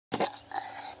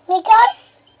Because,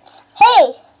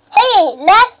 hey,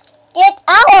 let's get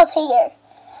out of here.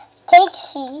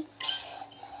 Dixie.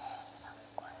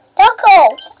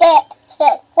 Ducko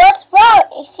said, what's wrong?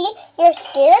 Dixie, you're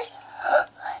scared?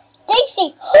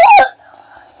 Dixie.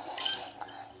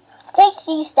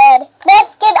 Dixie said,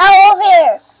 let's get out of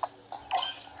here.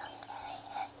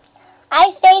 I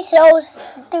say so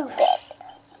stupid.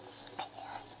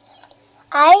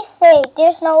 I say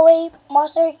there's no way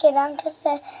monster can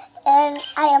understand and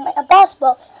I am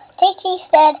impossible. Dixie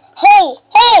said, hey,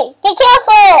 be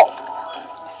careful.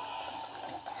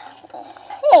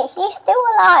 Hey, he's still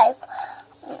alive.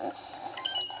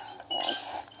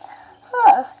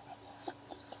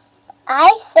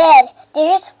 I said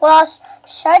this was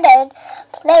shredded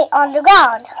plate on the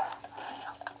ground.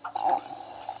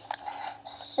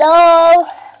 So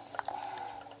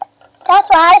that's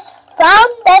why I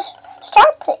found this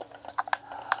star plate.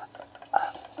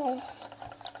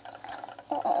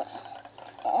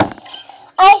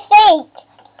 I think,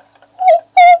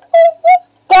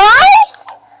 guys,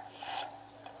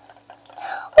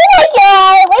 oh my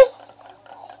God,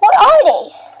 where are they?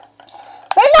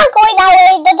 We're not going that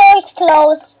way. The door is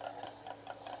closed.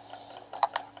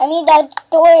 I mean, the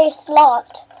door is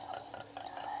locked.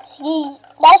 See,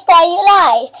 that's why you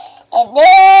lie. And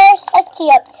there's a key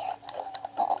up there.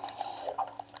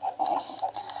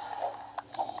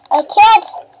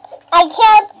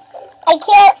 I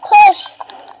can't push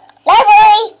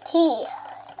library key.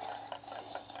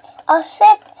 I'll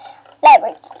set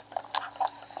library key.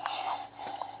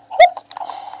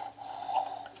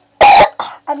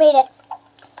 I made it.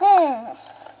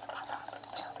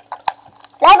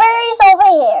 Library's over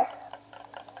here.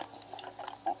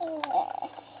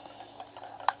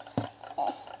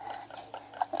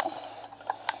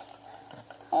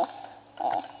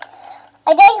 I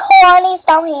think Horny's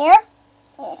down here.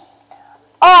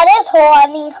 Oh, there's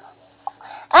Horny.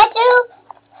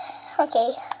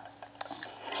 Okay.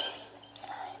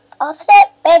 Offset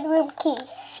bedroom key.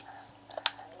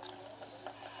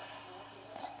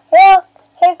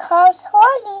 Here comes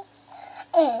Horny.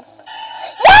 No!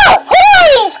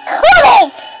 Horny's coming!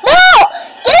 No!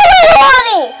 Get away,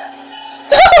 Horny!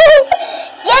 No!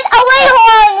 Get away,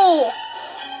 Horny!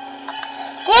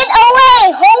 Get away,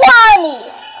 Horny!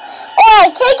 Oh, I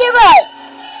can't get right.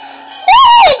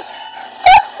 Stop it!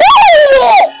 Stop following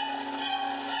it!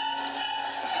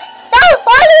 Stop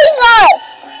following us!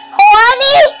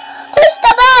 Horny, push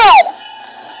the bed!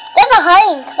 There's a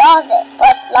hiding closet, but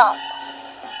it's locked.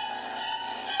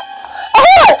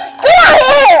 Oh, get out of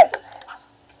here!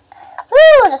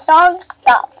 Ooh, the song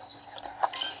stops.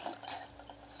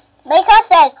 Mika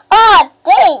said, oh,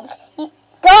 thank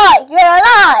God, you're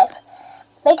alive.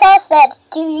 Mika said,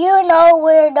 do you know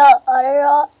where the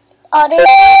other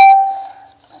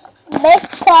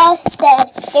Mika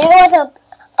said, there was a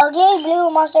ugly blue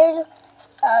monster.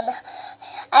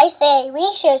 I say,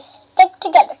 we should stick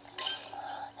together.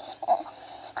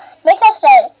 Mika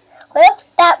said,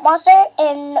 with that monster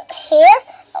in here,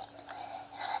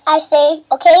 I say,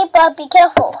 okay, but be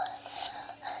careful.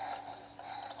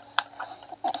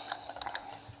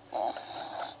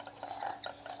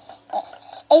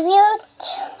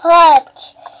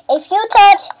 If you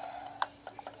touch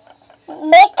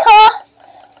Mika,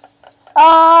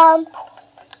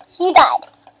 he died.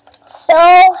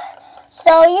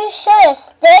 So you should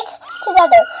stick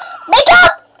together.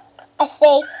 Mika! I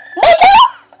say, Mika!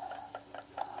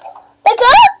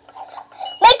 Mika!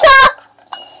 Mika!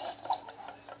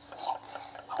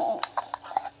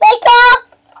 Mika!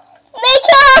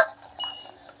 Mika!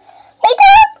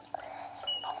 Mika!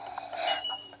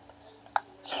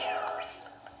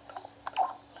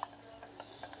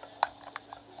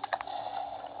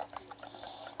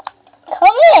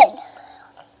 Come in.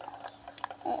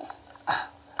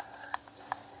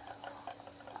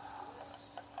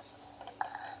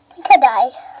 Mika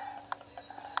die.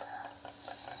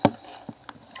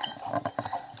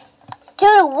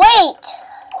 Dude, wait!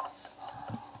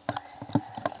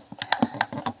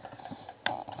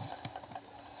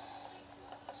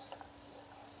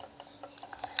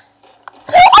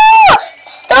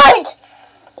 Start!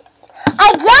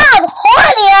 I grabbed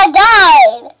Horny and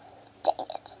died! Dang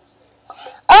it.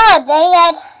 Oh, dang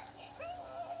it.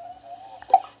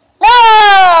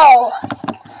 No!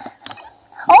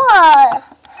 Hold on.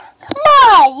 Come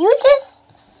on,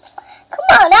 come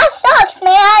on, that sucks,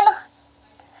 man.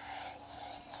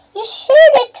 You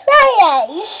shouldn't try that.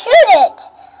 You shouldn't.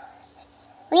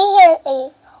 We hear a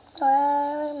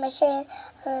machine.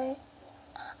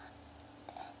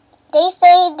 They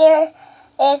say there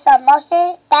is a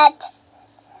monster that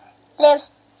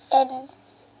lives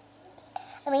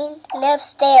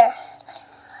there.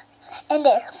 in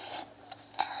there.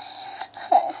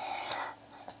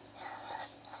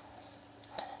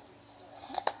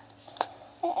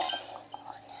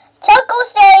 Choco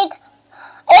said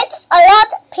it's a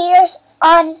lot appears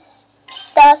on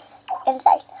the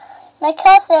inside.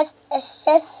 Michael says it's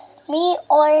just me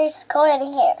or it's cold in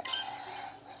here.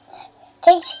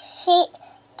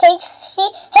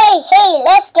 Hey,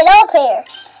 let's get up here.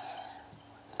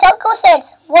 Choco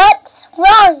says, what's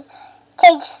wrong?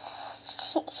 You're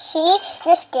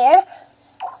scared?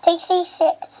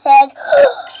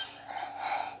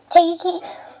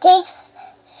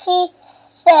 She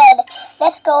said,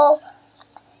 let's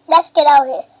get out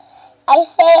here. I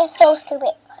said, so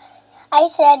stupid. I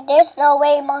said, there's no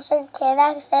way monster can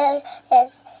access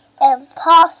it's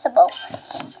impossible.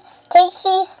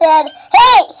 Casey said,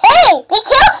 hey, be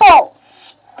careful.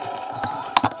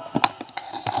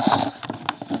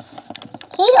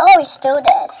 He's always still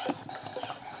dead.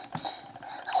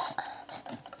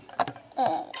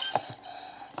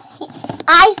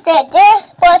 I said there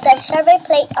was a survey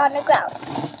plate on the ground.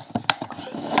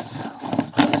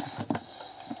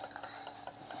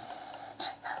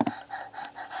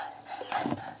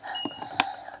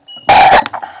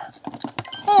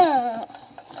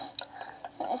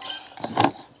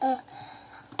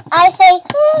 I say,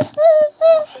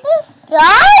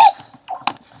 guys?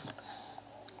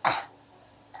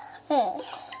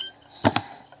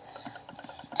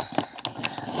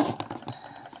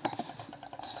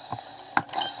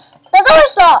 The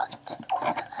door's locked.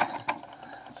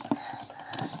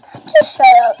 Just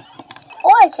shut up.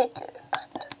 Or I kick you.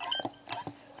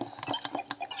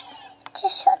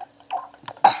 Just shut up.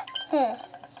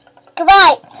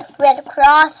 Goodbye, Red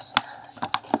Cross.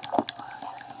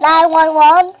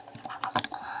 911.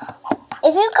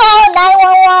 If you call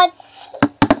 911,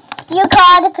 you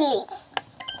call the police.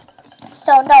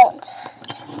 So don't.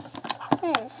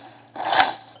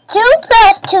 2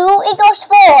 plus 2 equals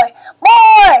 4.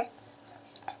 More.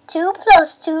 2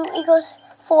 plus 2 equals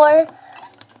 4.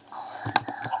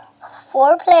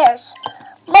 4 players.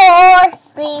 More.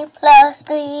 3 plus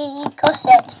 3 equals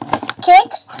 6.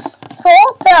 Kicks.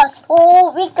 4 plus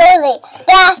 4 equals 8.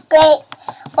 That's great.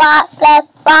 5 plus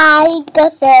 5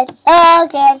 equals 8.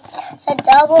 Again. So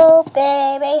double,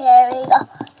 baby. Here we go.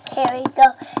 Here we go.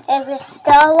 If it's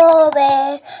double,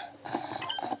 baby.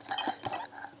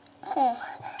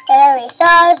 There we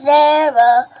go.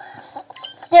 0.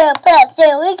 0 plus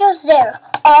 0 equals 0.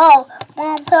 Oh,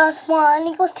 1 plus 1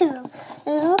 equals 2.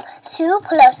 2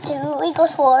 plus 2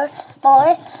 equals 4.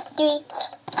 More. 3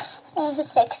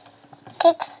 equals 6.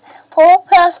 Kicks. 4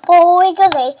 plus 4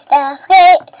 equals 8. That's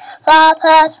great. 5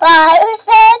 plus 5 is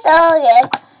 10 again.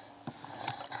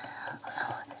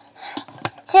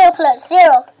 0 plus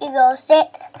 0 equals 0.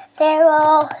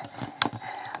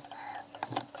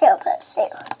 0 plus 0.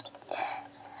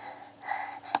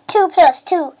 2 plus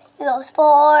 2 equals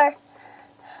 4.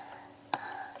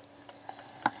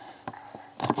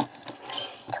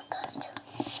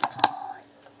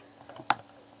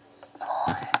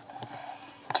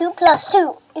 2 plus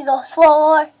 2 equals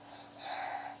 4.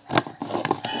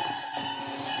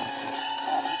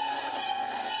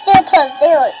 0 plus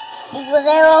 0 equals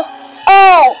 0.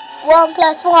 Oh, 1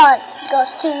 plus 1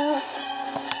 equals 2.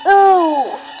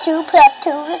 Ooh, 2 plus 2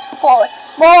 is 4.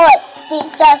 More. 3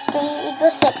 plus 3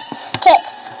 equals 6.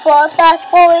 Kicks. 4 plus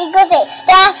 4 equals 8.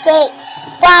 That's great.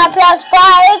 5 plus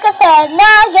 5 equals 7.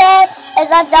 Again. It's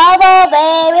a double,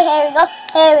 baby. Here we go.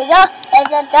 Here we go.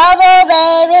 It's a double,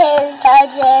 baby. Here's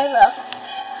times 0.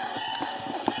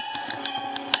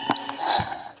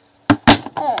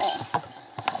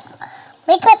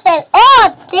 Mika said,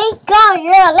 oh, thank God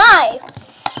you're alive.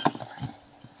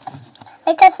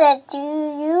 Mika said, do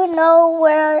you know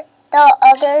where the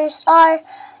others are?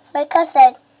 Mika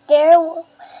said, there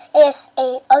is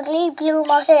a ugly blue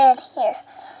monster in here.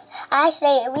 I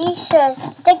say we should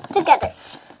stick together.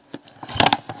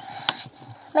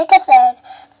 Mika said,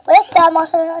 with that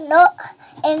monster no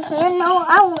in here, no,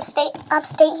 I won't stay. I'm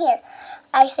staying here.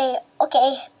 I say,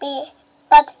 okay,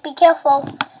 but be careful.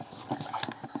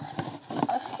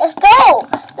 Let's go,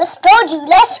 dude.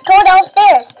 Let's go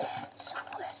downstairs.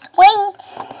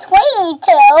 Swingy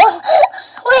tail.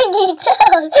 Swingy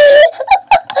tail.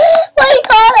 What do you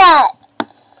call that?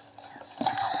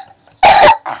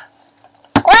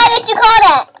 Why did you call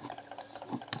that?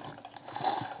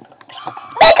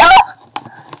 Miko?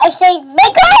 I say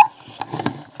Miko?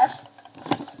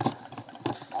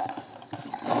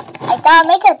 I thought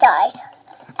Miko died.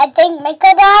 I think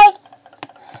Miko died.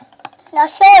 Not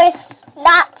sure. It's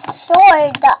not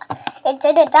sure it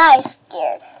didn't die.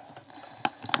 Scared.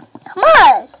 Come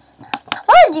on,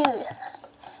 dude.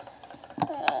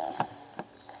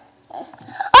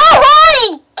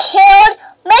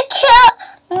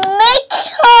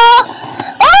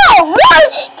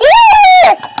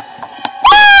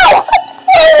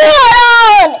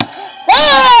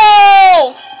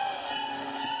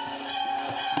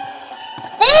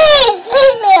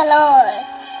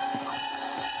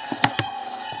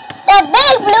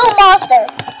 monster.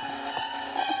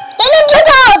 Get in the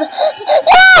tub!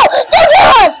 No! Don't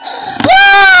kill us! No!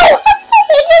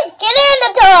 We just get in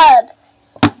the tub!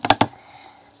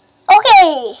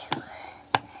 Okay.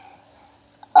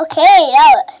 Okay,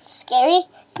 that was scary.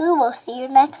 We will see you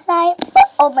next time. But,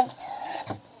 oh my.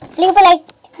 Leave a like,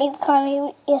 leave a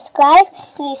comment, subscribe.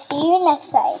 We'll see you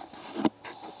next time.